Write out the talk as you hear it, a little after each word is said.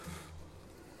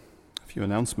Few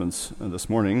announcements this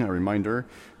morning. A reminder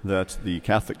that the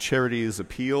Catholic Charities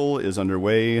Appeal is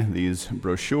underway. These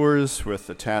brochures with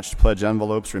attached pledge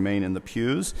envelopes remain in the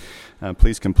pews.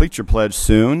 Please complete your pledge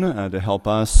soon to help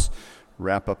us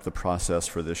wrap up the process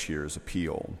for this year's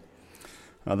appeal.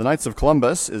 The Knights of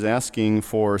Columbus is asking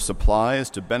for supplies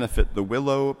to benefit the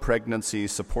Willow Pregnancy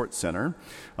Support Center.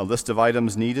 A list of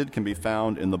items needed can be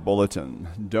found in the bulletin.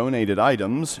 Donated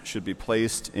items should be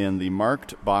placed in the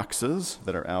marked boxes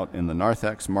that are out in the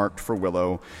narthex marked for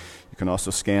Willow. You can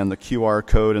also scan the QR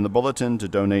code in the bulletin to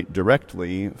donate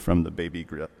directly from the baby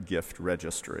gift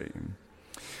registry.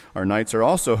 Our Knights are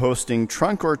also hosting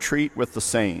Trunk or Treat with the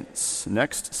Saints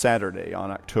next Saturday on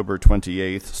October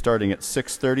 28th, starting at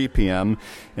 6:30 p.m.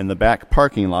 in the back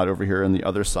parking lot over here on the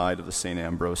other side of the St.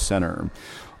 Ambrose Center.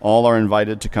 All are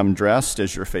invited to come dressed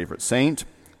as your favorite saint.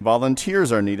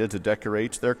 Volunteers are needed to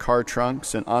decorate their car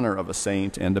trunks in honor of a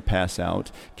saint and to pass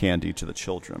out candy to the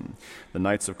children. The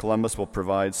Knights of Columbus will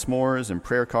provide s'mores and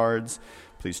prayer cards.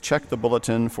 Please check the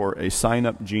bulletin for a Sign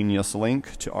Up Genius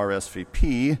link to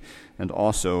RSVP and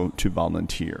also to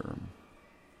volunteer.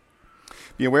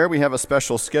 Be aware we have a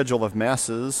special schedule of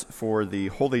masses for the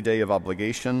Holy Day of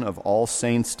Obligation of All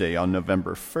Saints' Day on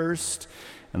November 1st,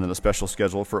 and then a special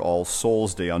schedule for All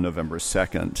Souls' Day on November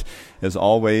 2nd. As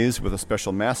always, with a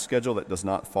special Mass schedule that does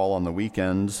not fall on the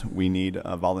weekends, we need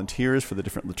volunteers for the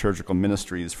different liturgical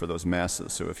ministries for those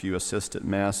Masses. So if you assist at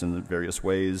Mass in various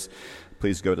ways,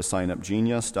 please go to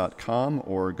signupgenius.com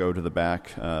or go to the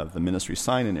back of the ministry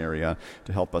sign-in area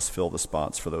to help us fill the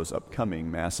spots for those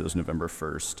upcoming Masses, November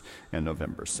 1st and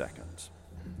November 2nd.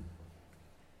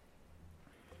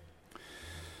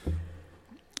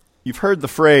 You've heard the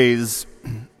phrase,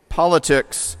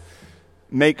 politics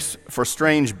makes for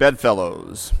strange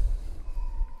bedfellows.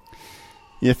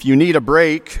 If you need a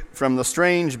break from the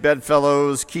strange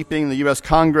bedfellows keeping the U.S.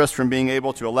 Congress from being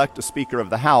able to elect a Speaker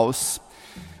of the House,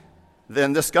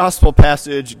 then this gospel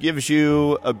passage gives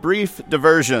you a brief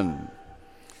diversion.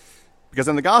 Because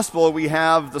in the gospel we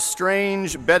have the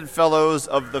strange bedfellows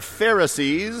of the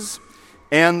Pharisees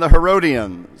and the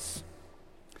Herodians.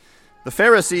 The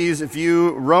Pharisees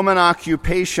view Roman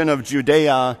occupation of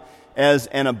Judea as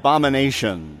an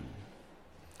abomination,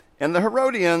 and the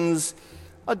Herodians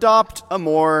adopt a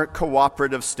more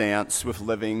cooperative stance with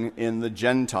living in the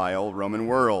Gentile Roman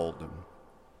world.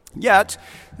 Yet,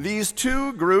 these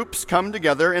two groups come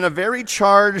together in a very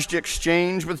charged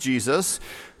exchange with Jesus,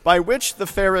 by which the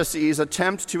Pharisees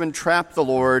attempt to entrap the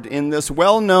Lord in this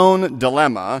well-known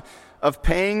dilemma of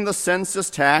paying the census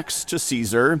tax to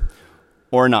Caesar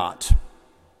or not.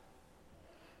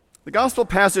 The gospel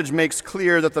passage makes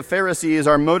clear that the Pharisees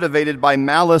are motivated by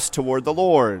malice toward the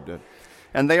Lord,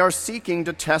 and they are seeking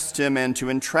to test him and to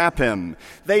entrap him.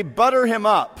 They butter him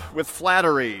up with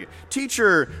flattery.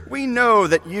 Teacher, we know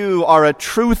that you are a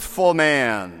truthful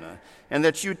man, and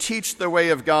that you teach the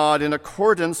way of God in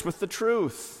accordance with the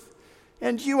truth,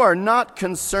 and you are not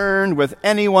concerned with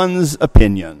anyone's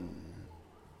opinion.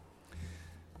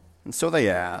 And so they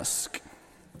ask,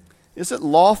 is it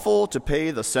lawful to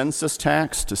pay the census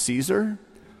tax to Caesar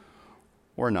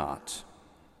or not?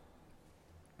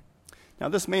 Now,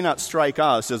 this may not strike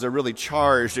us as a really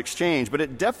charged exchange, but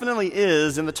it definitely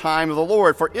is in the time of the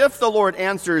Lord. For if the Lord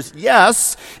answers,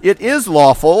 yes, it is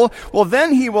lawful, well,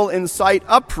 then he will incite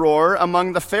uproar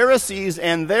among the Pharisees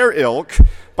and their ilk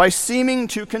by seeming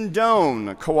to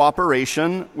condone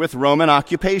cooperation with Roman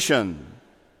occupation.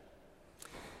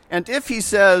 And if he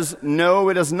says, no,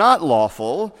 it is not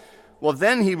lawful, well,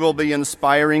 then he will be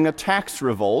inspiring a tax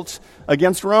revolt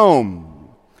against Rome.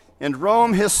 And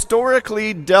Rome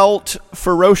historically dealt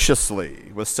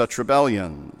ferociously with such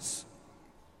rebellions.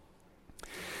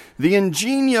 The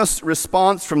ingenious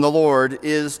response from the Lord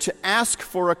is to ask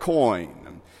for a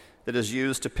coin that is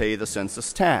used to pay the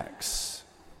census tax.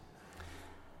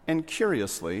 And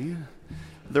curiously,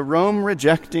 the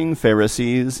Rome-rejecting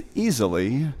Pharisees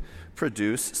easily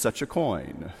produce such a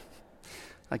coin.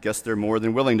 I guess they're more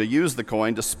than willing to use the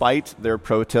coin despite their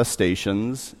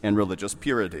protestations and religious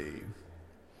purity.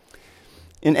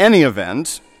 In any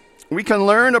event, we can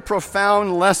learn a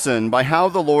profound lesson by how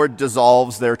the Lord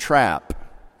dissolves their trap.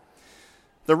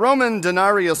 The Roman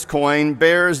denarius coin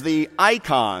bears the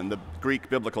icon, the Greek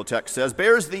biblical text says,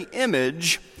 bears the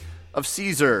image of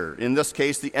Caesar, in this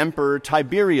case the Emperor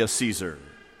Tiberius Caesar.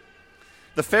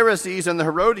 The Pharisees and the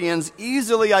Herodians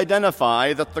easily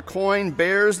identify that the coin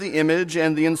bears the image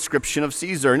and the inscription of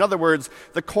Caesar. In other words,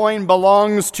 the coin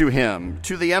belongs to him,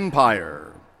 to the empire.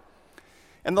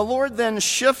 And the Lord then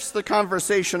shifts the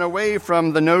conversation away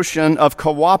from the notion of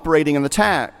cooperating in the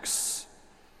tax.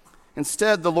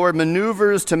 Instead, the Lord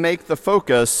maneuvers to make the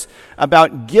focus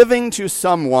about giving to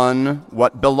someone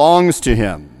what belongs to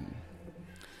him.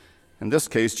 In this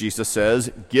case, Jesus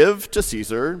says, "Give to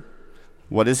Caesar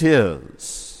what is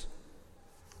his."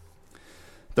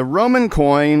 The Roman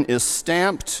coin is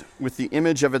stamped with the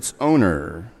image of its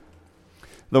owner,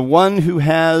 the one who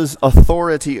has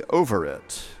authority over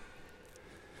it.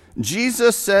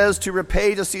 Jesus says to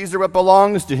repay to Caesar what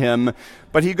belongs to him,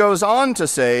 but he goes on to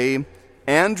say,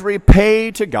 "And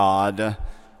repay to God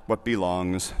what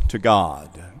belongs to God."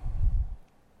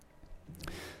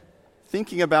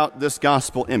 Thinking about this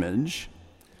gospel image,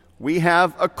 we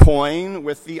have a coin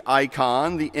with the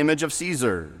icon, the image of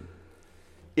Caesar.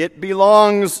 It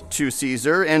belongs to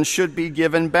Caesar and should be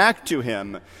given back to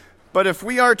him. But if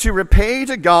we are to repay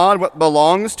to God what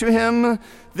belongs to him,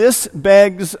 this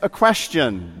begs a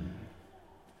question.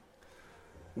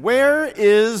 Where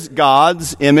is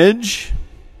God's image?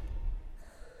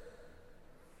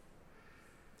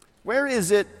 Where is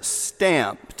it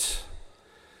stamped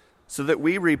so that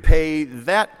we repay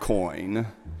that coin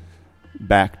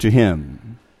back to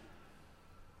him?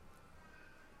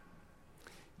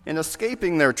 In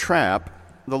escaping their trap,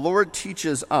 the Lord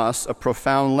teaches us a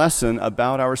profound lesson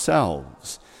about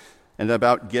ourselves and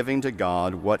about giving to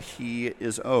God what he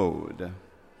is owed.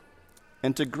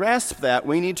 And to grasp that,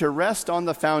 we need to rest on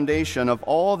the foundation of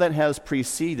all that has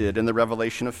preceded in the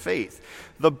revelation of faith.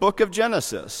 The book of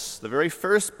Genesis, the very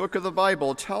first book of the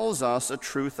Bible, tells us a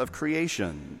truth of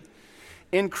creation.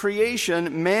 In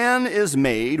creation, man is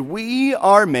made, we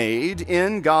are made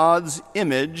in God's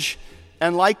image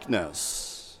and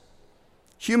likeness.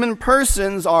 Human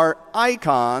persons are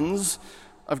icons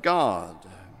of God.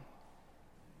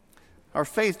 Our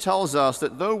faith tells us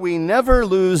that though we never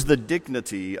lose the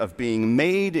dignity of being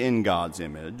made in God's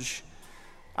image,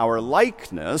 our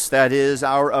likeness, that is,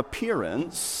 our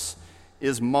appearance,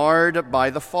 is marred by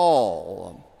the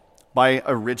fall, by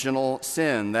original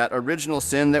sin, that original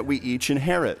sin that we each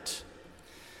inherit.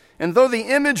 And though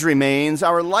the image remains,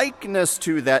 our likeness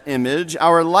to that image,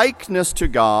 our likeness to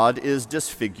God, is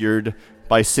disfigured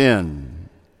by sin.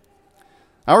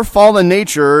 Our fallen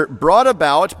nature, brought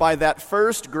about by that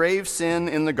first grave sin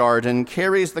in the garden,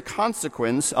 carries the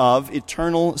consequence of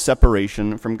eternal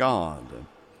separation from God.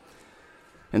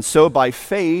 And so by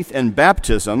faith and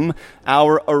baptism,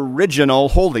 our original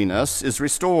holiness is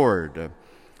restored,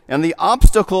 and the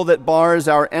obstacle that bars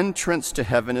our entrance to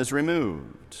heaven is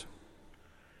removed.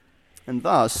 And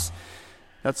thus,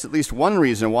 that's at least one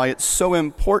reason why it's so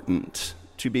important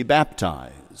to be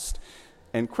baptized,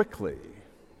 and quickly.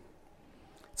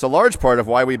 It's a large part of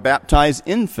why we baptize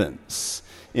infants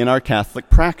in our Catholic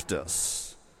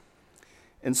practice.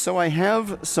 And so I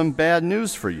have some bad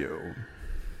news for you.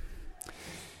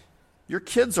 Your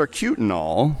kids are cute and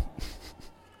all,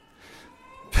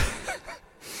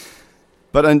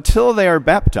 but until they are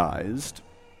baptized,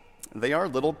 they are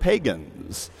little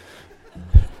pagans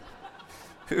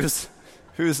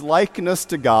whose likeness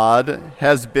to God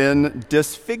has been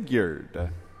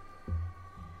disfigured.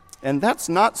 And that's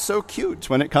not so cute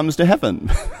when it comes to heaven.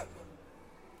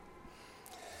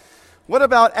 What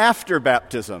about after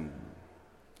baptism?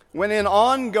 When in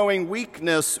ongoing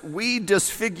weakness we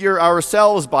disfigure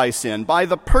ourselves by sin, by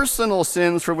the personal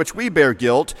sins for which we bear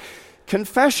guilt,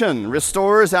 confession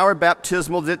restores our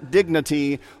baptismal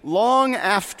dignity long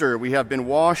after we have been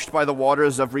washed by the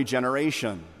waters of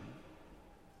regeneration.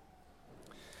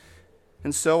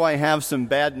 And so I have some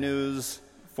bad news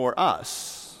for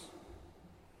us.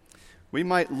 We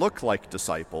might look like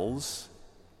disciples,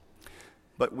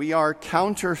 but we are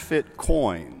counterfeit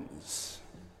coins.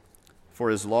 For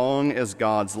as long as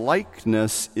God's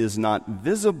likeness is not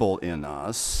visible in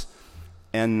us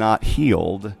and not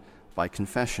healed by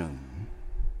confession.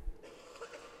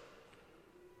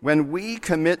 When we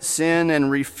commit sin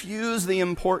and refuse the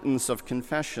importance of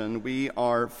confession, we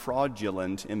are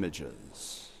fraudulent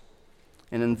images.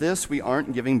 And in this, we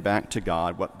aren't giving back to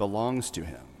God what belongs to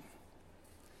him.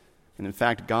 And in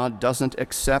fact, God doesn't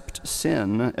accept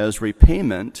sin as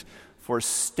repayment for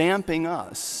stamping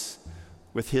us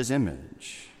with his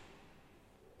image.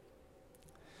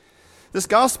 This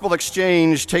gospel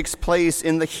exchange takes place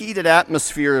in the heated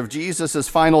atmosphere of Jesus'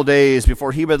 final days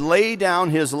before he would lay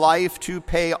down his life to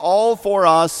pay all for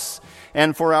us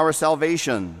and for our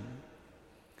salvation.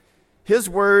 His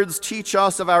words teach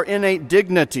us of our innate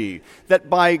dignity, that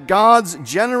by God's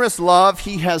generous love,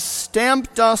 he has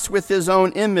stamped us with his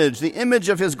own image, the image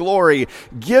of his glory,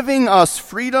 giving us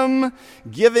freedom,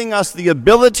 giving us the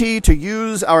ability to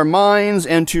use our minds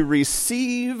and to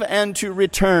receive and to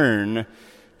return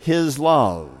his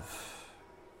love.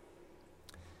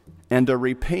 And a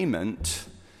repayment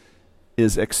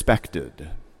is expected.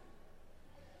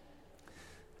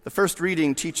 The first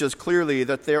reading teaches clearly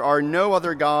that there are no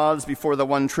other gods before the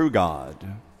one true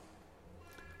God.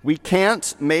 We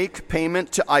can't make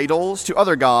payment to idols, to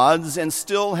other gods, and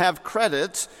still have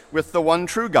credit with the one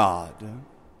true God.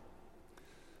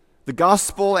 The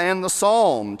gospel and the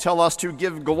psalm tell us to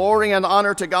give glory and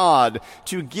honor to God,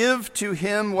 to give to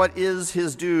him what is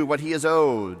his due, what he is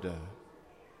owed.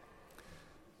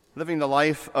 Living the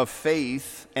life of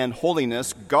faith and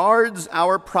holiness guards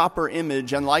our proper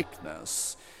image and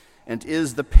likeness, and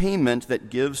is the payment that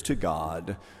gives to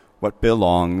God what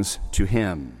belongs to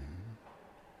him.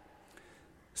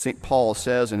 St. Paul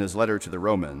says in his letter to the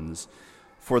Romans,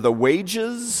 "For the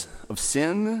wages of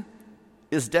sin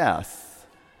is death,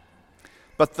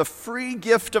 but the free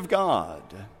gift of God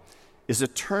is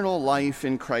eternal life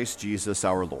in Christ Jesus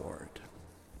our Lord."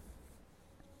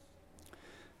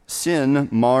 Sin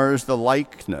mars the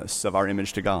likeness of our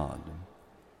image to God,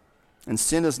 and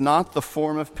sin is not the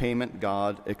form of payment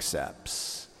God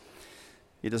accepts.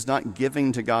 It is not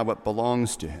giving to God what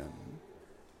belongs to him.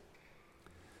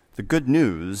 The good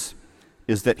news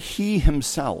is that he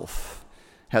himself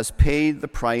has paid the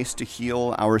price to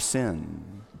heal our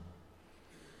sin.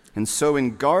 And so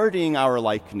in guarding our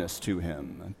likeness to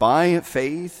him, by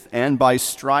faith and by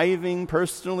striving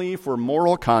personally for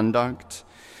moral conduct,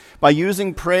 by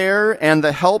using prayer and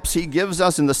the helps he gives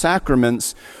us in the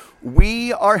sacraments,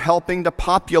 we are helping to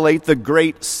populate the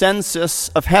great census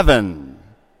of heaven.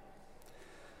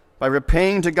 By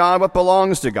repaying to God what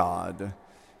belongs to God,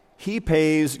 he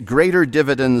pays greater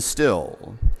dividends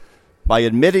still by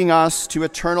admitting us to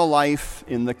eternal life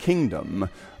in the kingdom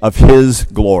of his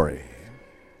glory.